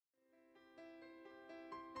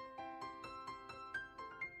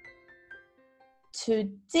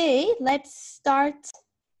today, let's start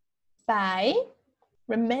by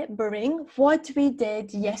remembering what we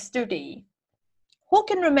did yesterday. Who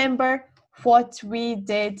can remember what we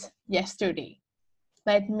did yesterday?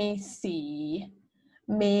 Let me see.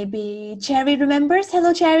 Maybe Cherry remembers.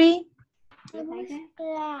 Hello, Cherry.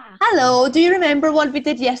 Hello. Do you remember what we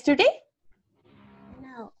did yesterday?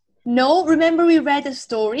 No. No? Remember we read a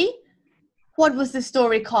story? What was the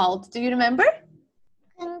story called? Do you remember?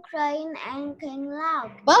 King Crane and King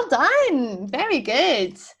Log. Well done. Very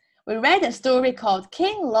good. We read a story called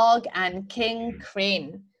King Log and King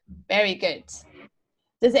Crane. Very good.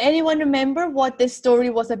 Does anyone remember what this story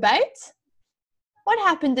was about? What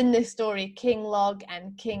happened in this story, King Log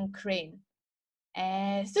and King Crane?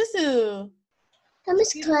 Susu.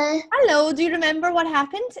 Miss Claire. Hello, do you remember what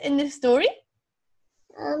happened in this story?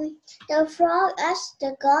 The frog asked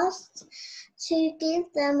the gods to give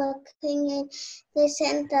them a king, and they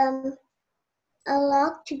sent them a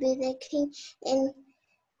log to be the king, and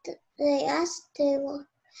they asked they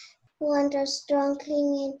want a strong king,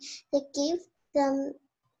 and they give them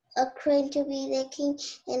a crane to be the king,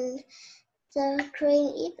 and the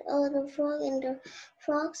crane eat all the frog, and the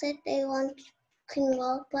frog said they want King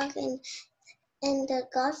Log back, and the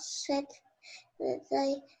gods said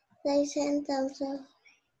that they sent them. So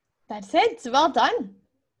that's it. Well done.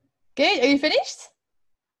 Good. Are you finished?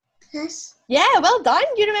 yes. Yeah, well done.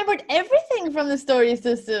 You remembered everything from the story,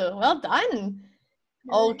 Susu. Well done.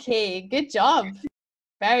 Okay, good job.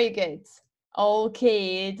 Very good.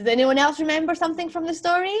 Okay, does anyone else remember something from the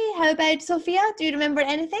story? How about Sophia? Do you remember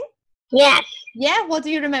anything? Yes. Yeah, what do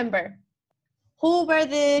you remember? Who were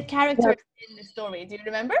the characters in the story? Do you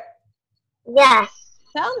remember? Yes.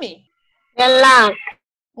 Tell me. The log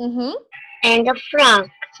Mm-hmm. and the frog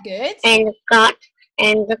Good. and the god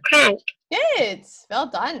and the crane. Good. Well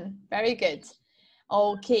done. Very good.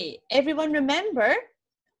 Okay, everyone remember,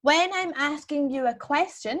 when I'm asking you a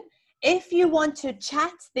question, if you want to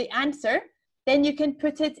chat the answer, then you can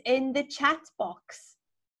put it in the chat box.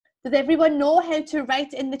 Does everyone know how to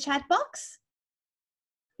write in the chat box?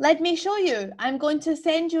 Let me show you. I'm going to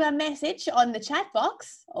send you a message on the chat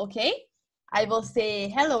box, okay? I will say,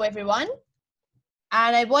 hello everyone,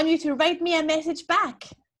 and I want you to write me a message back.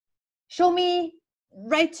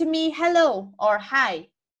 Write to me hello or hi,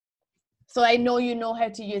 so I know you know how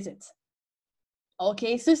to use it.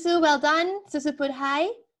 Okay, Susu, well done. Susu put hi.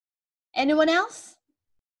 Anyone else?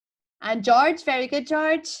 And George, very good,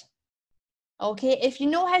 George. Okay, if you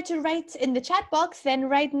know how to write in the chat box, then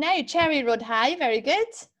write now. Cherry wrote hi, very good.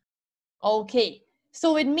 Okay,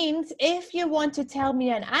 so it means if you want to tell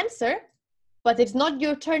me an answer, but it's not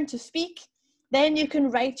your turn to speak, then you can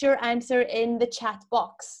write your answer in the chat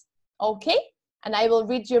box. Okay, and I will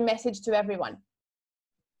read your message to everyone.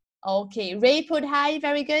 Okay, Ray put hi,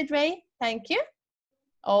 very good, Ray. Thank you.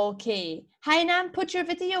 Okay, Hainam, put your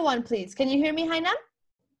video on, please. Can you hear me, Hainam?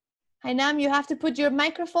 Hainam, you have to put your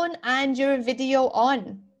microphone and your video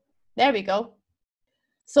on. There we go.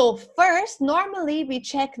 So first, normally we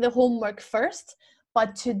check the homework first,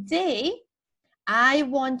 but today I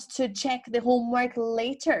want to check the homework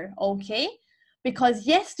later, okay? Because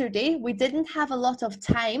yesterday we didn't have a lot of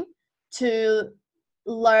time to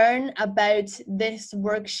learn about this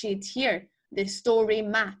worksheet here, the story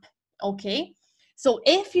map, okay? So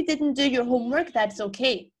if you didn't do your homework, that's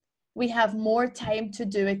okay. We have more time to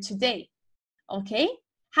do it today, okay?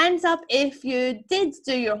 Hands up if you did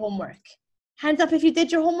do your homework. Hands up if you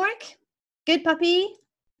did your homework. Good, Puppy.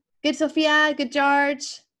 Good, Sophia. Good,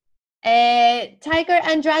 George. Tiger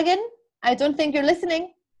and Dragon, I don't think you're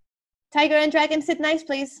listening. Tiger and Dragon, sit nice,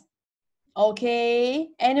 please. Okay.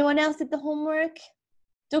 Anyone else did the homework?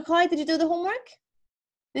 Dukhoi, did you do the homework?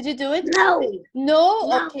 Did you do it? No.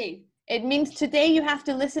 No? Okay. It means today you have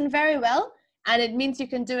to listen very well, and it means you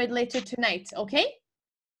can do it later tonight, okay?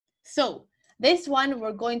 So, this one,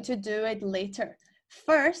 we're going to do it later.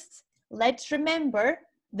 First, let's remember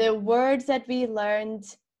the words that we learned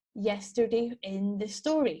yesterday in the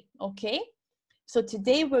story, okay? So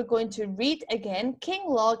today we're going to read again King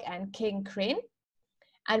Log and King Crane,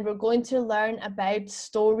 and we're going to learn about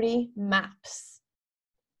story maps.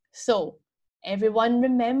 So, everyone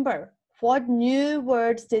remember, what new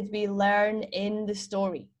words did we learn in the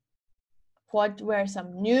story? What were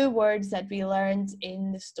some new words that we learned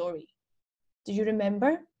in the story? Do you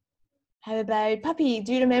remember? How about Puppy?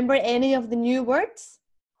 Do you remember any of the new words?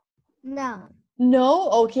 No. No?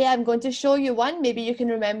 Okay, I'm going to show you one. Maybe you can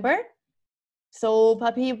remember. So,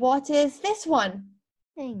 Puppy, what is this one?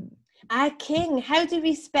 King. A king. How do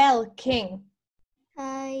we spell king?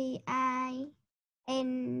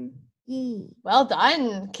 K-I-N-G. Well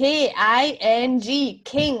done. K-I-N-G,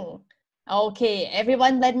 king. Okay,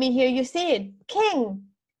 everyone let me hear you say it. King.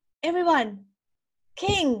 Everyone.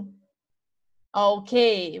 King.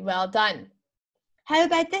 Okay, well done. How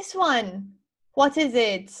about this one? What is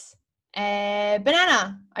it?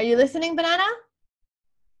 Banana. Are you listening, Banana?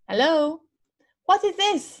 Hello? What is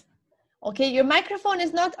this? Okay, your microphone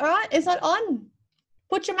is not on.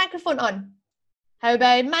 Put your microphone on. How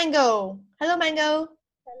about Mango? Hello, Mango.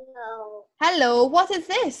 Hello. Hello, what is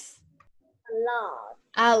this? A log.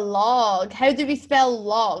 A log. How do we spell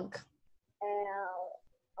log?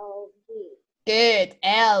 L-O-G. Good.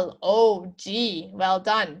 L-O-G. Well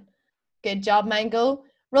done. Good job, Mango.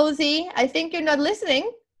 Rosie, I think you're not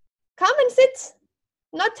listening. Come and sit.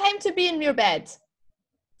 Not time to be in your bed.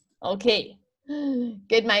 Okay.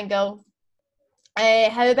 Good, Mango.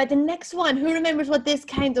 How about the next one? Who remembers what this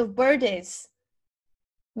kind of bird is?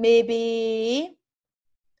 Maybe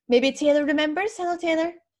Taylor remembers. Hello,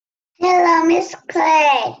 Taylor. Hello, Miss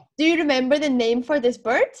Clay. Do you remember the name for this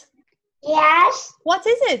bird? Yes. What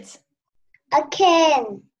is it? A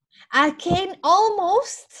cane. A cane,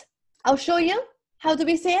 almost. I'll show you. How do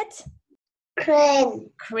we say it? Crane.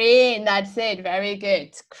 Crane, that's it. Very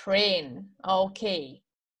good. Crane. Okay.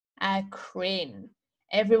 A crane.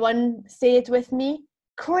 Everyone say it with me.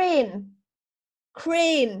 Crane.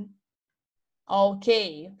 Crane.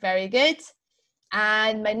 Okay, very good.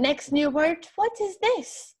 And my next new word, what is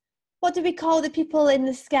this? What do we call the people in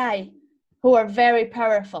the sky who are very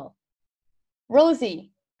powerful?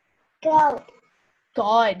 Rosie. Goat.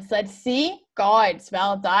 Gods. Let's see. Gods.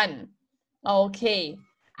 Well done. Okay.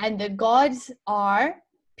 And the gods are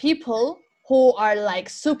people who are like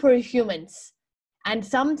superhumans. And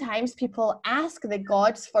sometimes people ask the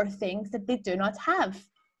gods for things that they do not have.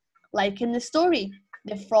 Like in the story,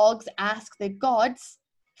 the frogs ask the gods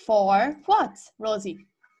for what, Rosie?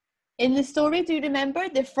 In the story, do you remember?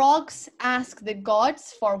 The frogs ask the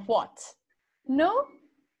gods for what? No?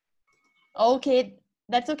 Okay,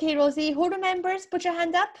 that's okay, Rosie. Who remembers? Put your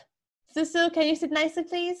hand up. Susu, can you sit nicely,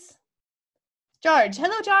 please? George.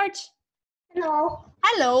 Hello, George. Hello.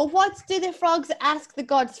 Hello. What do the frogs ask the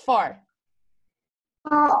gods for?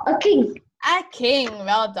 A king. A king.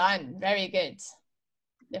 Well done. Very good.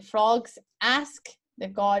 The frogs ask the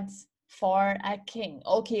gods for a king.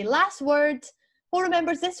 Okay, last word. Who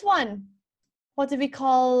remembers this one? What do we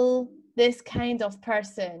call this kind of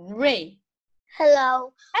person? Ray.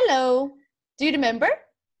 Hello. Hello. Do you remember?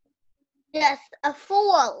 Yes, a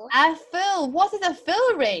fool. A fool. What is a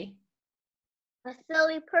fool, Ray? A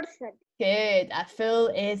silly person. Good. A fool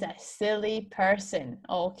is a silly person.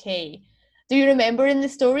 Okay. Do you remember in the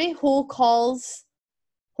story who calls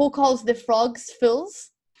the frogs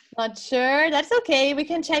fools? Not sure. That's okay. We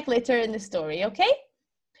can check later in the story, okay?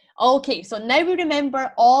 Okay, so now we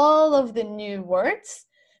remember all of the new words.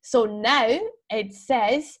 So now it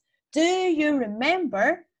says, do you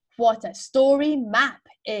remember what a story map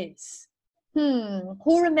is?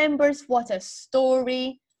 Who remembers what a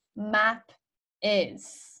story map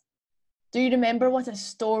is? Do you remember what a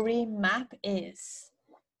story map is?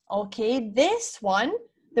 Okay, this one,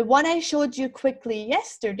 the one I showed you quickly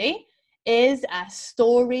yesterday, is a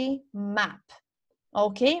story map.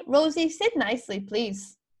 Okay, Rosie, sit nicely,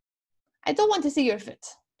 please. I don't want to see your foot.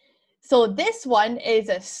 So this one is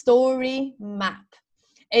a story map.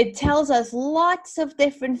 It tells us lots of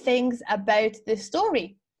different things about the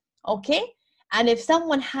story. Okay, and if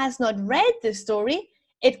someone has not read the story,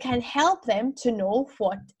 it can help them to know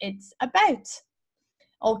what it's about.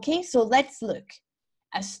 Okay, so let's look.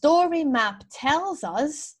 A story map tells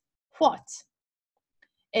us what?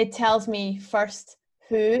 It tells me first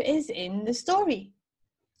who is in the story.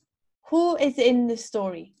 Who is in the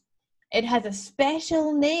story? It has a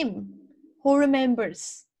special name. Who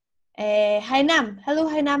remembers? Hainam. Hello,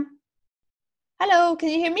 Hainam. Hello, can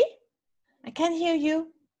you hear me? I can't hear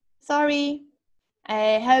you. Sorry.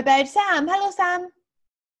 How about Sam? Hello, Sam.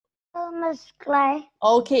 Hello, Miss Clay.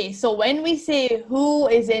 Okay, so when we say who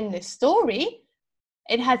is in the story,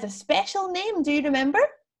 it has a special name. Do you remember?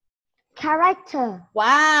 Character.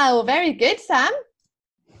 Wow, very good, Sam.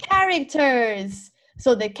 Characters.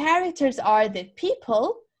 So the characters are the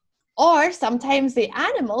people or sometimes the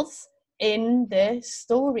animals in the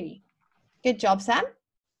story. Good job, Sam.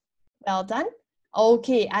 Well done.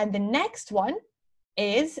 Okay, and the next one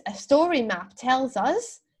is a story map tells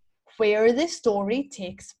us where the story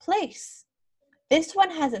takes place. This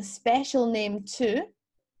one has a special name too.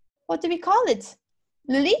 What do we call it?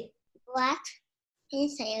 Lily? What? Can you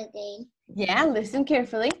say again? Yeah, listen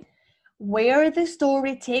carefully. Where the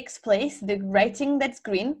story takes place, the writing that's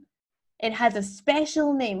green, it has a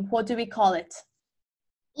special name. What do we call it?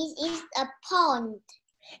 It is a pond.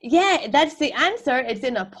 Yeah, that's the answer. It's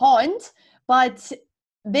in a pond. But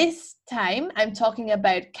this time I'm talking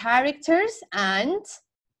about characters and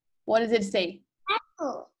what does it say?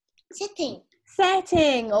 Oh, setting.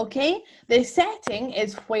 Setting, okay? The setting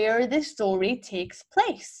is where the story takes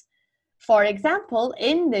place. For example,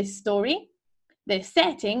 in this story, the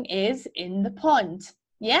setting is in the pond.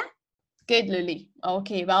 Yeah? Good, Lily.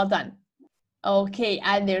 Okay, well done. Okay,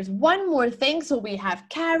 and there's one more thing. So we have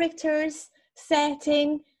characters,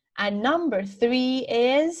 setting, and number 3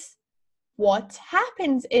 is what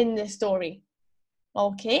happens in the story.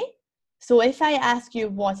 Okay, so if I ask you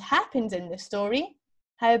what happens in the story,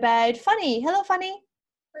 how about Funny? Hello, Funny.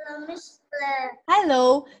 Hello, Miss Blair.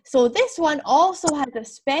 Hello. So this one also has a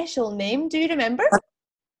special name. Do you remember?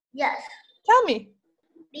 Yes. Tell me.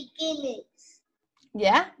 Beginnings.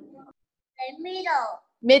 Yeah. The middle.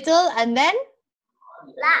 Middle and then?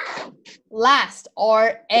 Last. Last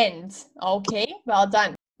or end. Okay, well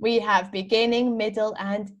done. We have beginning, middle,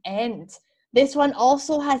 and end. This one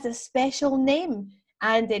also has a special name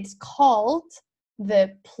and it's called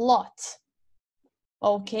the plot.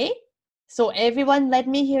 Okay, so everyone let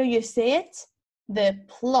me hear you say it. The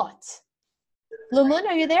plot. Blue Moon,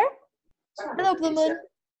 are you there? Hello, Blue Moon.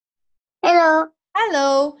 Hello.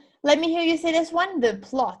 Hello. Let me hear you say this one. The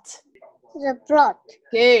plot. The plot.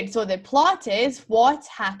 Good. So the plot is what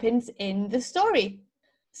happens in the story.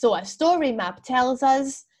 So a story map tells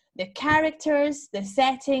us the characters, the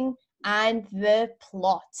setting, and the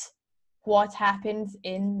plot. What happens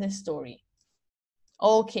in the story.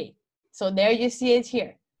 Okay. So there you see it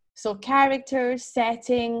here. So characters,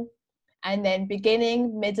 setting, and then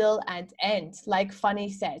beginning, middle, and end, like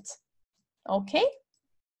Funny said. Okay?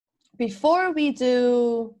 Before we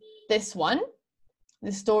do this one,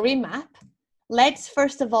 the story map, let's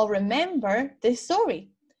first of all remember the story.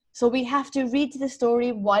 So we have to read the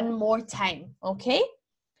story one more time, okay?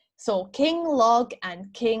 So King Log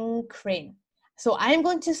and King Crane. So I'm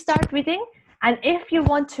going to start reading, and if you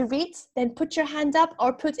want to read, then put your hand up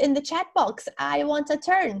or put in the chat box, I want a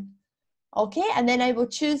turn. Okay, and then I will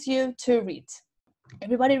choose you to read.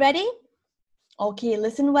 Everybody ready? Okay,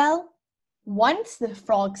 listen well. Once the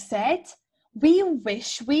frog said, "We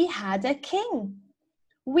wish we had a king.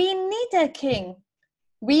 We need a king.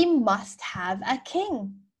 We must have a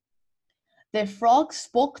king." The frog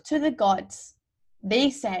spoke to the gods. They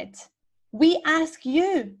said, "We ask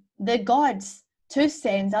you, the gods, to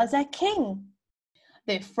send us a king."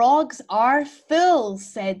 "The frogs are fools,"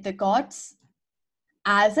 said the gods.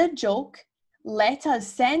 "As a joke, let us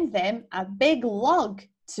send them a big log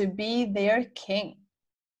to be their king."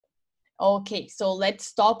 Okay, so let's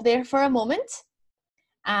stop there for a moment.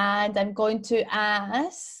 And I'm going to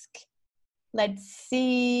ask, let's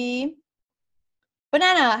see,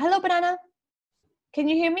 Banana. Hello, Banana. Can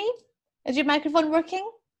you hear me? Is your microphone working?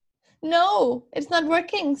 No, it's not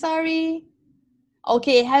working. Sorry.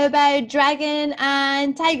 Okay, how about Dragon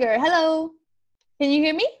and Tiger? Hello. Can you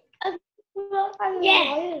hear me?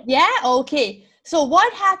 Yeah. Yeah, okay. So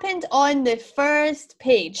what happened on the first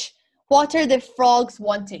page? What are the frogs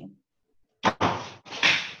wanting?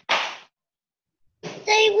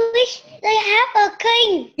 They wish they have a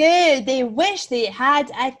king. Good. They wish they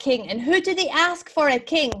had a king. And who did they ask for a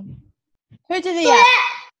king? Who did they ask?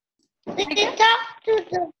 They talk to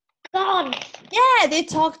the gods. Yeah, they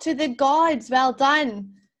talked to the gods. Well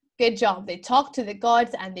done. Good job. They talked to the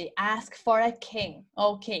gods and they asked for a king.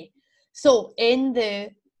 Okay. So in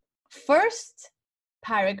the first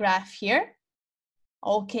paragraph here,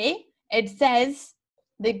 okay, it says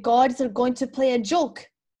the gods are going to play a joke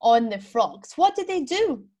on the frogs. What did they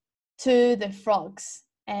do to the frogs?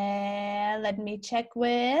 Let me check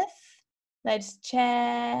with, let's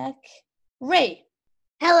check. Ray.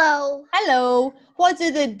 Hello. Hello. What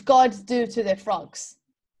did the gods do to the frogs?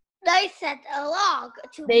 They sent a log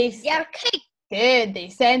to They be their king. Good. They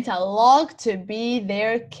sent a log to be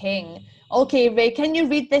their king. Okay, Ray, can you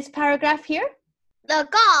read this paragraph here? The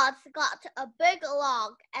gods got a big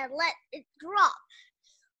log and let it drop.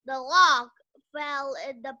 The log fell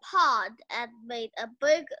in the pond and made a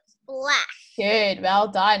big splash. Good. Well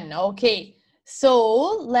done. Okay.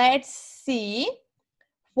 So let's see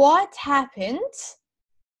what happened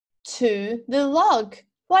to the log.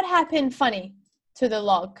 What happened, Funny, to the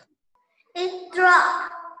log? It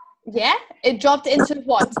dropped Yeah? It dropped into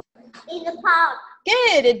what? in the pond.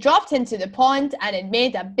 Good. It dropped into the pond and it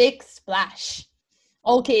made a big splash.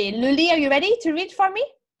 Okay, Luli, are you ready to read for me?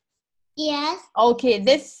 Yes. Okay,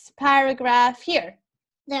 this paragraph here.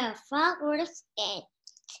 The frog was scared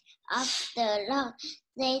of the log.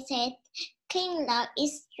 They said, King Log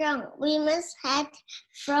is strong. We must hide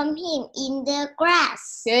from him in the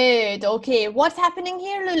grass. Good. Okay. What's happening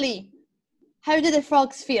here, Lily? How do the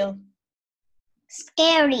frogs feel?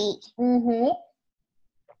 Scary.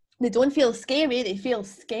 They don't feel scary. They feel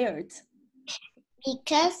scared.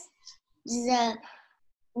 Because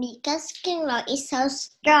King Log is so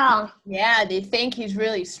strong. Yeah, they think he's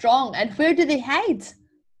really strong. And where do they hide?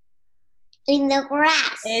 In the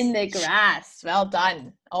grass. In the grass. Well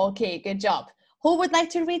done. Okay, good job. Who would like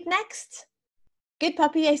to read next? Good,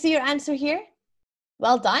 puppy. I see your answer here.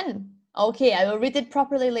 Well done. Okay, I will read it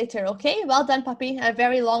properly later, okay? Well done, puppy. A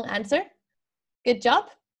very long answer. Good job.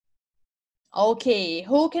 Okay,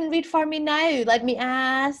 who can read for me now? Let me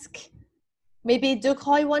ask. Maybe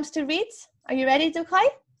Dukhoi wants to read. Are you ready, Dukhoi?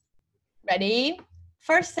 Ready?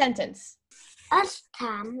 First sentence. As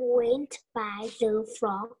time went by, the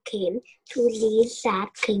frog came to lead that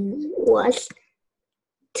king was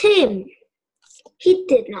tame. He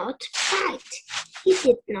did not fight. He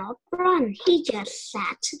did not run. He just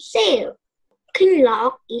sat there. King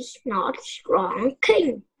Log is not strong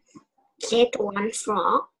king, said one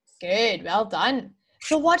frog. Good, well done.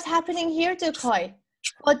 So what's happening here, Dukhoi?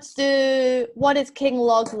 What is King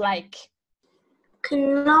Log like?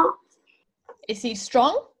 King Log? Is he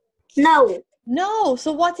strong? No. No,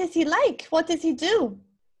 so what is he like? What does he do?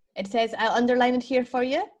 It says, I'll underline it here for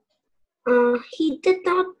you. He did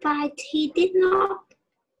not fight. He did not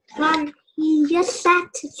run. He just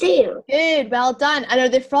sat there. Good, well done. And are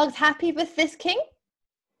the frogs happy with this king?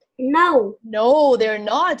 No. No, they're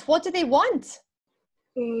not. What do they want?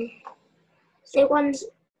 They want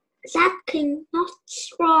that king not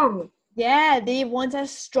strong. Yeah, they want a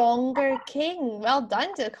stronger king. Well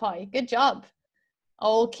done, Dukhoi. Good job.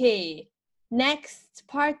 Okay, next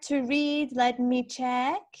part to read. Let me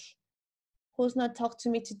check. Who's not talked to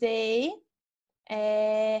me today?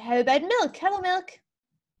 How about Milk? Hello, Milk.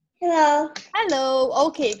 Hello. Hello.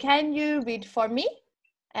 Okay, can you read for me?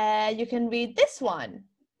 You can read this one.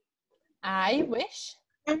 I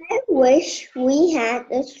wish we had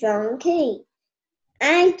a strong king.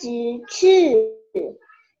 I do too.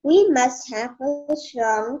 We must have a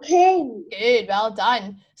strong king. Good, well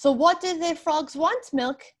done. So what do the frogs want,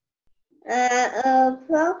 Milk? A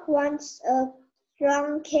frog wants a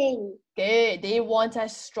strong king. Good, they want a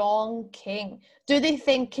strong king. Do they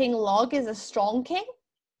think King Log is a strong king?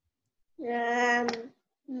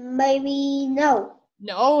 Maybe no.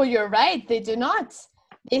 No, you're right, they do not.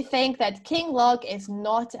 They think that King Log is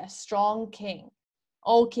not a strong king.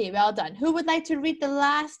 Okay, well done. Who would like to read the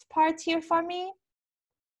last part here for me?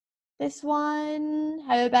 This one.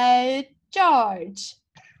 How about George?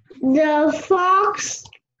 The frogs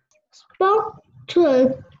spoke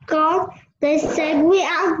to God. They said, we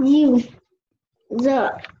ask you,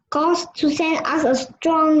 the gods, to send us a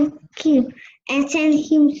strong king and send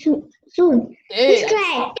him soon. Miss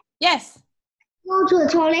Claire. Yes. Go to the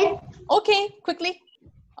toilet. Okay, quickly.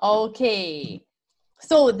 Okay.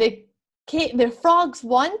 So the frogs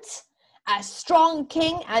want a strong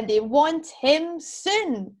king and they want him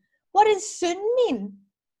soon. What does soon mean?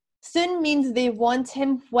 Soon means they want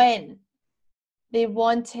him when? They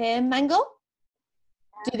want him, Mango?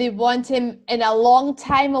 Do they want him in a long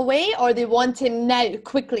time away or they want him now,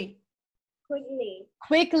 quickly? Quickly.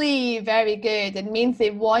 Quickly, very good. It means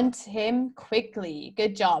they want him quickly.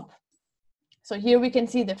 Good job. So here we can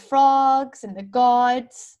see the frogs and the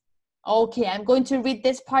gods. Okay, I'm going to read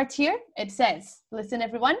this part here. It says, listen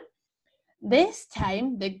everyone. This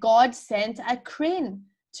time the god sent a crane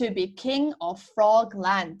to be king of Frog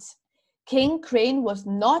Land. King Crane was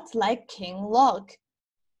not like King Log.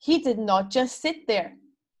 He did not just sit there.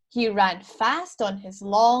 He ran fast on his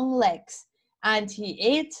long legs and he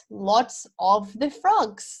ate lots of the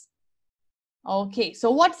frogs. Okay,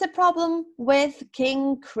 so what's the problem with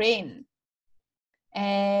King Crane?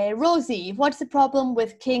 Rosie, what's the problem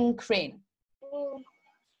with King Crane?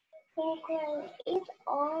 King Crane eats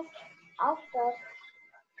all of the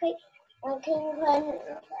cake and King Crane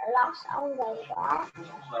lost on the frog.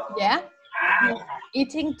 Yeah?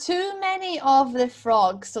 Eating too many of the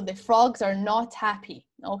frogs, so the frogs are not happy.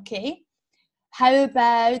 Okay. How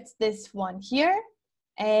about this one here?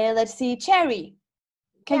 Let's see, Cherry.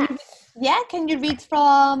 Can you read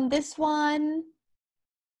from this one?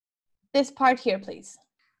 This part here, please.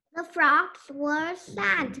 The frogs were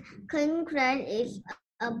sad. King Crane is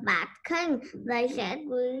a bad king. They said,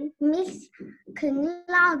 we miss King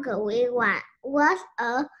Log. We was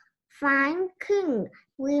a fine king.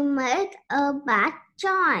 We made a bad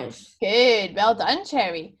choice. Good, well done,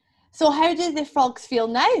 Cherry. So how do the frogs feel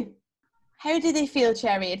now? How do they feel,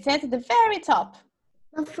 Cherry? It says at the very top.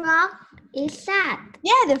 The frog is sad.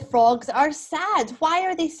 Yeah, the frogs are sad. Why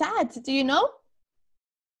are they sad? Do you know?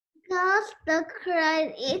 Because the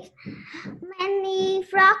crane eats many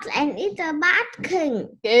frogs and it's a bad king.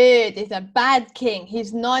 Good. It's a bad king.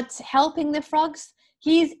 He's not helping the frogs.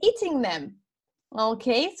 He's eating them.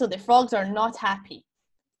 Okay, so the frogs are not happy.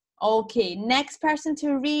 Okay, next person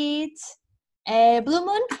to read. Blue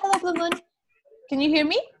Moon. Hello, Blue Moon. Can you hear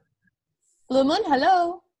me? Blue Moon,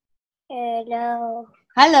 hello. Hello.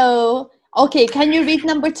 Hello. Okay, can you read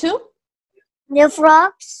number 2? The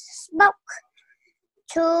frogs spoke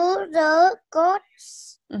to the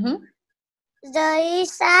gods. They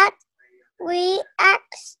said, we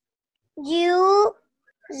asked you,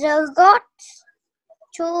 the gods,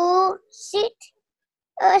 to sit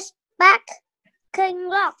us back, King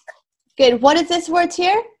Log. Good. What is this word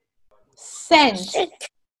here? Send.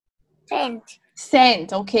 Send.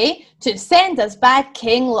 Send, okay. To send us back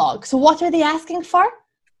King Log. So what are they asking for?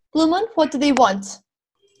 Blue Moon, what do they want?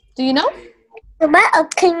 Do you know? The back of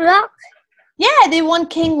King Log. Yeah, they want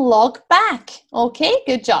King Log back. Okay,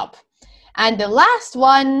 good job. And the last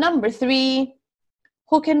one, number 3.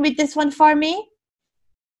 Who can read this one for me?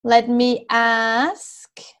 Let me ask.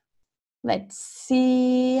 Let's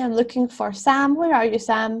see. I'm looking for Sam. Where are you,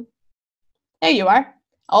 Sam? There you are.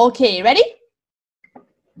 Okay, ready?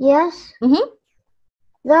 Yes.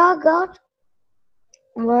 The gods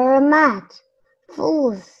were mad.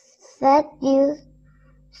 Fools, said you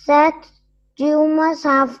must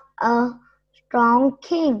have a strong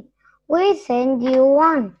king. We send you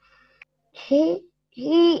one. He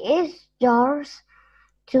is yours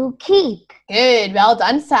to keep. Good, well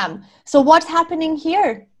done, Sam. So what's happening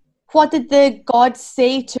here? What did the gods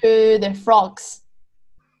say to the frogs?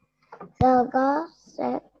 The gods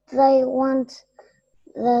said they want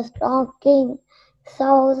the strong king.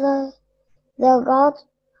 So the gods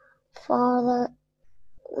for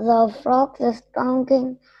the frogs the strong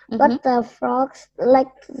king, but the frogs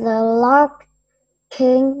liked the large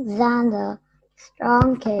king than the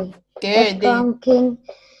strong king. Good. The strong king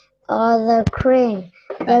or the crane.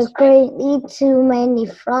 That's The crane eats too many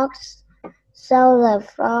frogs, so the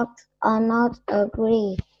frogs are not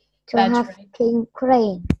agree to That's have right. King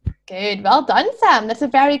Crane. Good, well done, Sam. That's a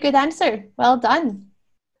very good answer. Well done.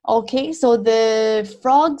 Okay, so the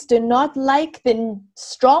frogs do not like the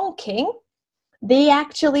strong king. They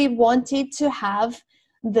actually wanted to have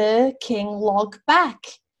the King Log back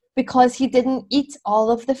because he didn't eat all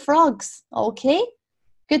of the frogs. Okay,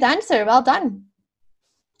 good answer. Well done.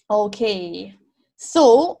 Okay,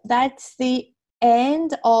 so that's the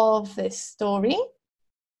end of this story.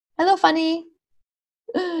 Hello, Funny.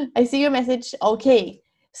 I see your message. Okay,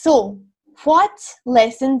 so what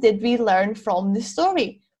lesson did we learn from the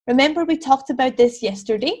story? Remember we talked about this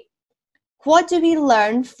yesterday? What do we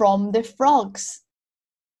learn from the frogs?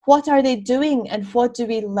 What are they doing and what do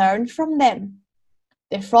we learn from them?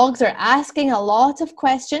 The frogs are asking a lot of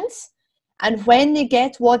questions, and when they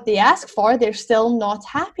get what they ask for, they're still not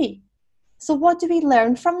happy. So what do we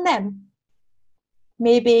learn from them?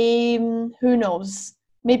 Maybe, who knows?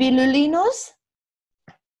 Maybe Luli knows?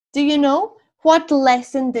 Do you know? What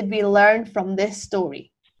lesson did we learn from this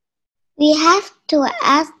story? We have to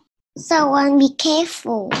ask someone be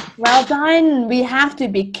careful. Well done. We have to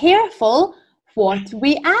be careful what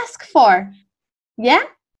we ask for. Yeah?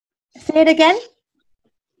 Say it again.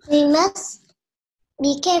 We must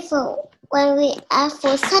be careful when we ask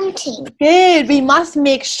for something. Good. We must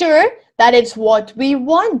make sure that it's what we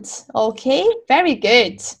want. Okay? Very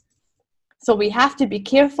good. So we have to be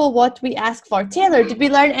careful what we ask for. Taylor, did we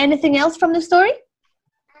learn anything else from the story?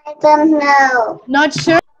 I don't know. Not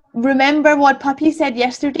sure. Remember what Puppy said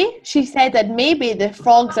yesterday? She said that maybe the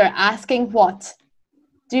frogs are asking what?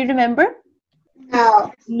 Do you remember?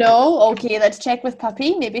 No. No? Okay, let's check with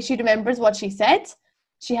Puppy. Maybe she remembers what she said.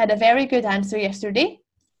 She had a very good answer yesterday.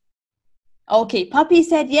 Okay, Puppy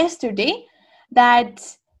said yesterday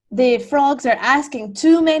that the frogs are asking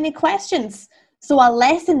too many questions. So a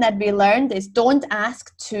lesson that we learned is don't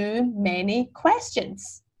ask too many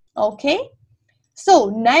questions. Okay? So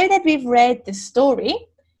now that we've read the story,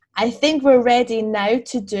 I think we're ready now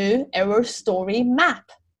to do our story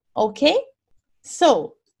map. Okay?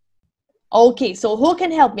 So who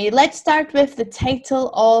can help me? Let's start with the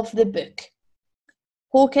title of the book.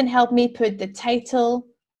 Who can help me put the title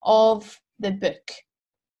of the book?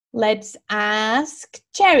 Let's ask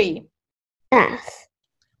Cherry. Yes.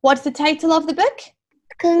 What's the title of the book?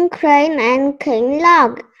 King Crane and King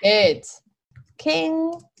Log. Good.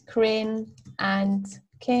 King, Crane, and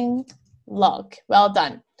King Log. Well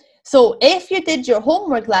done. So if you did your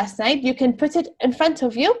homework last night, you can put it in front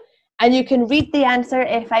of you and you can read the answer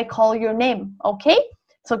if I call your name, okay?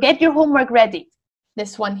 So get your homework ready.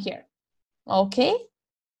 This one here. Okay.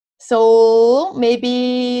 So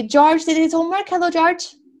maybe George did his homework. Hello,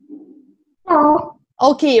 George. No.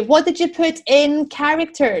 Okay, what did you put in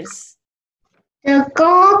characters? The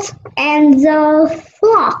gods and the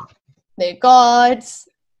frog. The gods,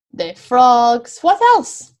 the frogs. What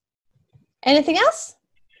else? Anything else?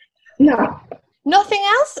 No. Nothing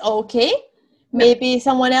else? Okay. Maybe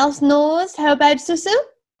someone else knows. How about Susu?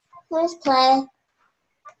 Let's play.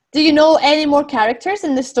 Do you know any more characters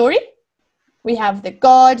in the story? We have the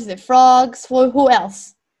gods, the frogs. Who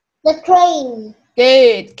else? The crane.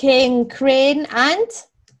 Good. King Crane and?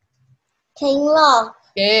 King Log.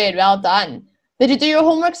 Good. Well done. Did you do your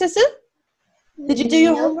homework, Susu? Did you do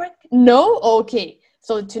your No. homework? No? Okay.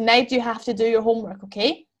 So tonight you have to do your homework,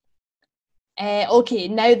 okay? Okay,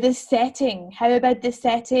 now this setting. How about this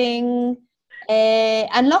setting?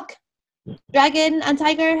 Unlock? Dragon and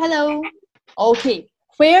Tiger, hello. Okay,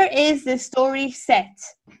 where is the story set?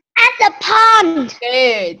 At the pond.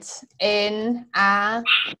 Good. In a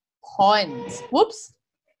pond. Whoops.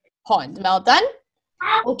 Pond. Well done.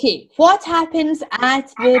 Okay, what happens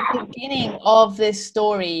at the beginning of the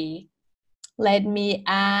story? Let me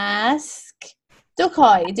ask.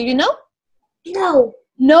 Dukhoi, do you know? No.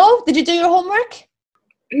 No? Did you do your homework?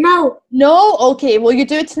 No. No? Okay, will you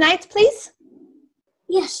do it tonight, please?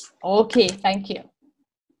 Yes. Okay, thank you.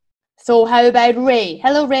 So how about Ray?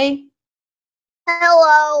 Hello, Ray.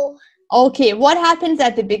 Hello. Okay, what happens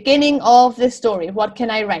at the beginning of the story? What can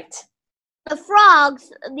I write? The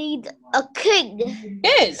frogs need a king.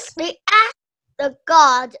 Good. They ask the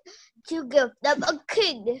god to give them a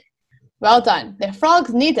king. Well done. The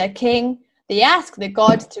frogs need a king. They ask the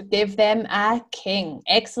god to give them a king.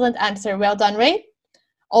 Excellent answer. Well done, Ray.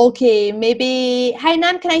 Okay, maybe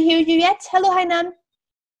Hainam, can I hear you yet? Hello, Hainam.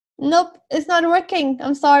 Nope, it's not working.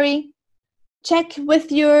 I'm sorry. Check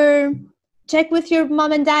with your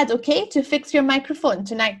mom and dad, okay, to fix your microphone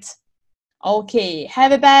tonight. Okay,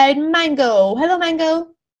 how about Mango? Hello, Mango.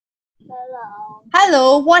 Hello.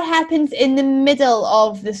 Hello, what happens in the middle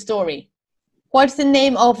of the story? What's the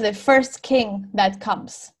name of the first king that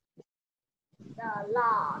comes? The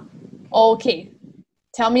log. Okay,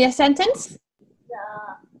 tell me a sentence. The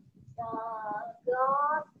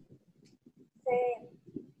god sent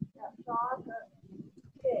the frog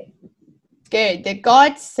king. Good. The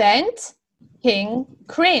god sent King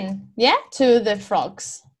Crane, yeah, to the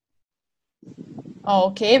frogs.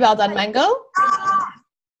 Okay, well done, Mango.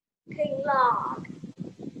 King Log.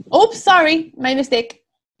 Oops, sorry, my mistake.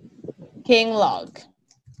 King Log.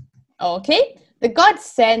 Okay, the god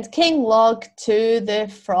sent King Log to the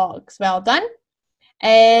frogs. Well done.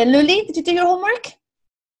 Luli, did you do your homework?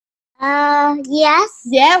 Yes.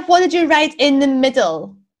 Yeah, what did you write in the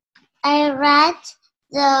middle? I read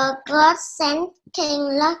the god sent King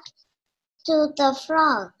Log to the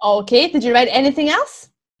frog. Okay, did you write anything else?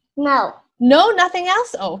 No. No, nothing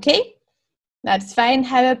else? Okay, that's fine.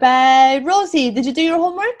 How about Rosie? Did you do your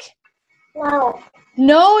homework? No.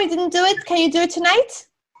 No, you didn't do it. Can you do it tonight?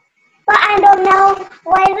 But I don't know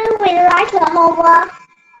whether we write the homework.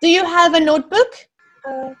 Do you have a notebook?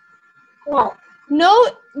 No. No,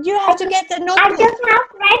 you have to get a I notebook. just have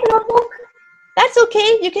red notebook. That's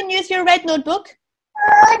okay. You can use your red notebook.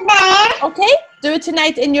 There. Okay, do it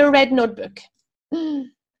tonight in your red notebook.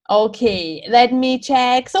 Okay, let me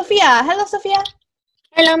check. Sophia. Hello, Sophia.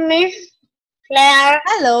 Hello, Miss Claire.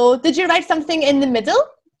 Hello. Did you write something in the middle?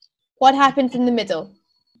 What happens in the middle?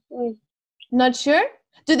 Not sure?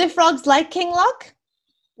 Do the frogs like King Log?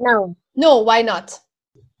 No. No, why not?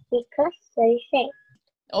 Because they say.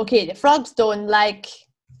 Okay, the frogs don't like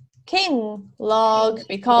King Log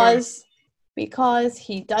because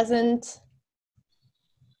he doesn't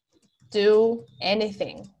do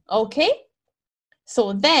anything. Okay?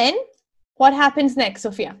 So then, what happens next,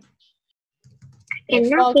 Sophia?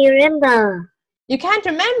 Cannot remember. You can't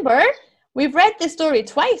remember? We've read the story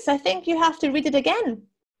twice. I think you have to read it again.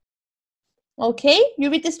 Okay? You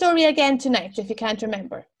read the story again tonight if you can't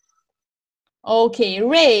remember. Okay,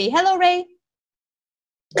 Ray. Hello, Ray.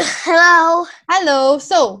 Hello. Hello.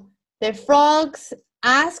 So, the frogs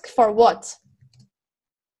ask for what?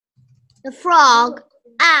 The frog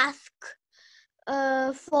asked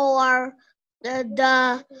for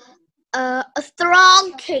a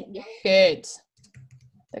strong king. Good.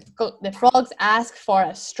 The frogs ask for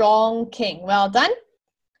a strong king. Well done.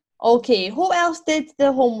 Okay, who else did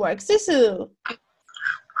the homework? Susu.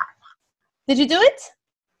 Did you do it?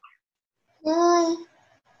 No.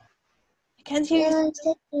 I can't hear you.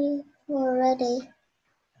 No, already.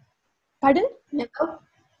 Pardon? No.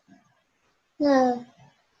 No.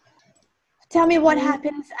 Tell me what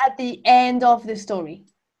happens at the end of the story.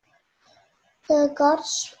 the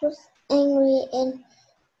gods was angry and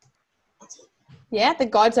Yeah, the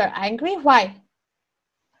gods are angry. Why?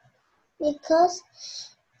 because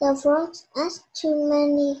the frogs asked too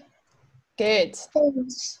many Good.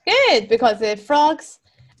 things. Good, because the frogs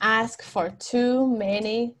ask for too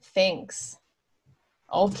many things.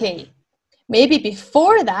 Okay, maybe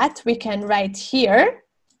before that we can write here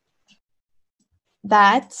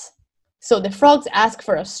that, so the frogs ask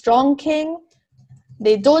for a strong king.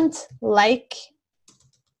 They don't like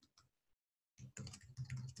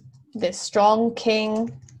the strong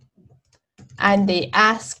king, and they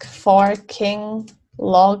ask for King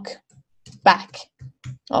Log back.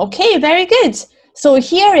 Okay, very good. So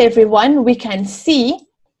here, everyone, we can see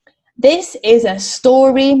this is a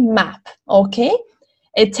story map, okay?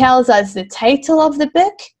 It tells us the title of the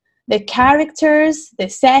book, the characters, the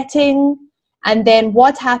setting, and then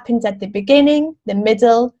what happens at the beginning, the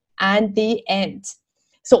middle, and the end.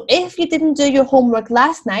 So if you didn't do your homework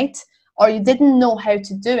last night, or you didn't know how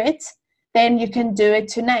to do it, then you can do it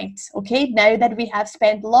tonight, okay? Now that we have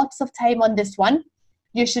spent lots of time on this one,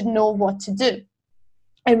 you should know what to do.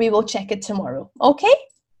 And we will check it tomorrow, okay?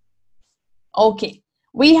 Okay,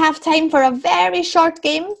 we have time for a very short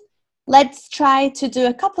game. Let's try to do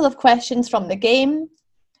a couple of questions from the game,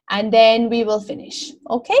 and then we will finish,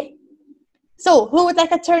 okay? So, who would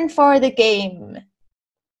like a turn for the game?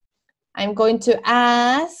 I'm going to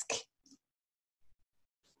ask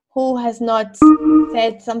who has not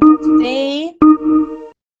said something today.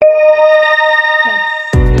 Let's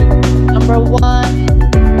see. Number 1.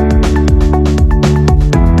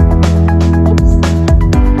 Oops.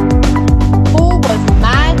 Who was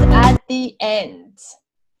mad at the end?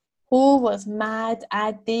 Who was mad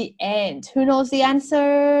at the end? Who knows the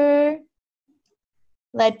answer?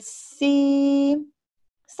 Let's see.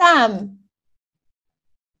 Sam.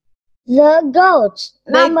 The goats.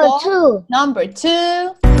 Number goat. 2. Number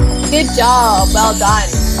 2. Good job. Well done.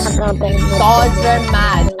 Gods were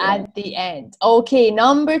mad at the end. Okay,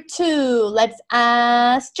 number 2. Let's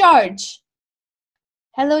ask George.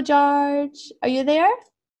 Hello, George. Are you there?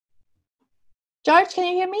 George, can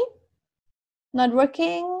you hear me? Not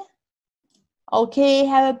working? Okay,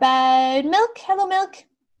 how about Milk? Hello, Milk.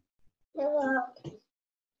 Hello.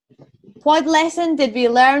 What lesson did we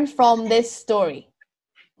learn from this story?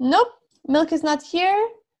 Nope, Milk is not here.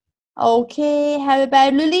 Okay, how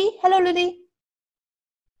about Lily? Hello, Lily.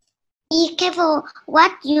 Be careful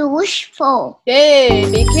what you wish for.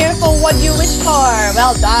 Good, be careful what you wish for.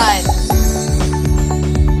 Well done.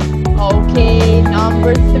 Okay,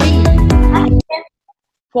 number 3.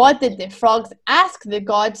 What did the frogs ask the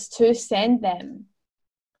gods to send them?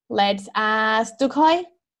 Let's ask Dukhoi.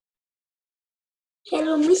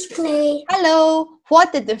 Hello, Miss Clay. Hello.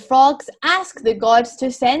 What did the frogs ask the gods to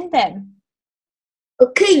send them? A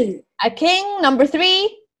king. A king. Number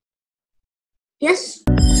 3. Yes.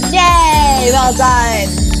 Yay! Well done.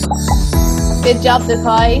 Good job,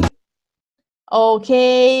 Dukhoi.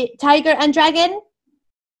 Okay, Tiger and Dragon.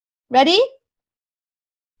 Ready?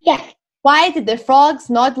 Yeah. Why did the frogs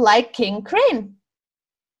not like King Crane?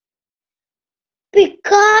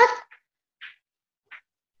 Because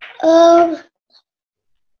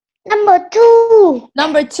number 2.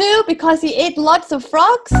 Number 2, because he ate lots of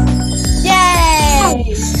frogs? Yay!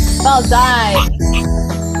 Well done.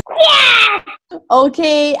 Yeah.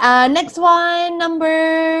 Okay, next one,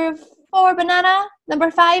 number 4, Banana.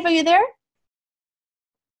 Number 5, are you there?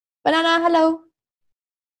 Banana, hello.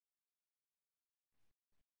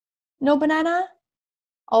 No Banana?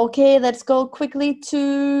 Okay, let's go quickly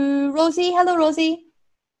to Rosie. Hello, Rosie.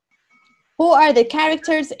 Who are the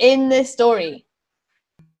characters in this story?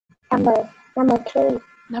 Number 3.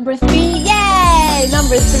 Number 3. Yay!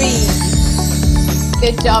 Number 3.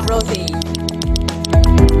 Good job, Rosie.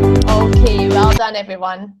 Okay, well done,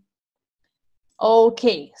 everyone.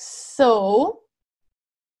 Okay, so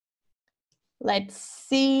let's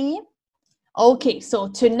see. Okay, so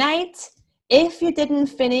tonight, if you didn't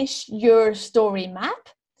finish your story map,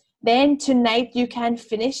 then tonight you can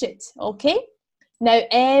finish it, okay? Now,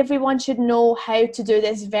 everyone should know how to do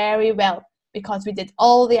this very well because we did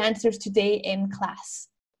all the answers today in class,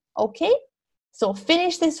 okay? So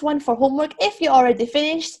finish this one for homework. If you already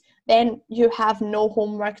finished, then you have no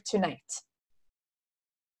homework tonight.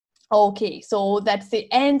 Okay, so that's the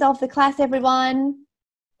end of the class, everyone.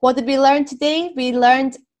 What did we learn today? We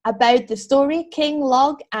learned about the story King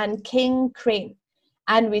Log and King Crane,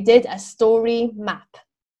 and we did a story map.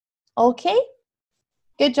 Okay?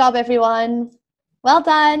 Good job, everyone. Well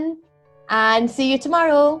done, and see you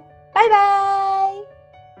tomorrow. Bye-bye.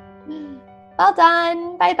 Well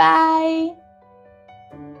done. Bye-bye.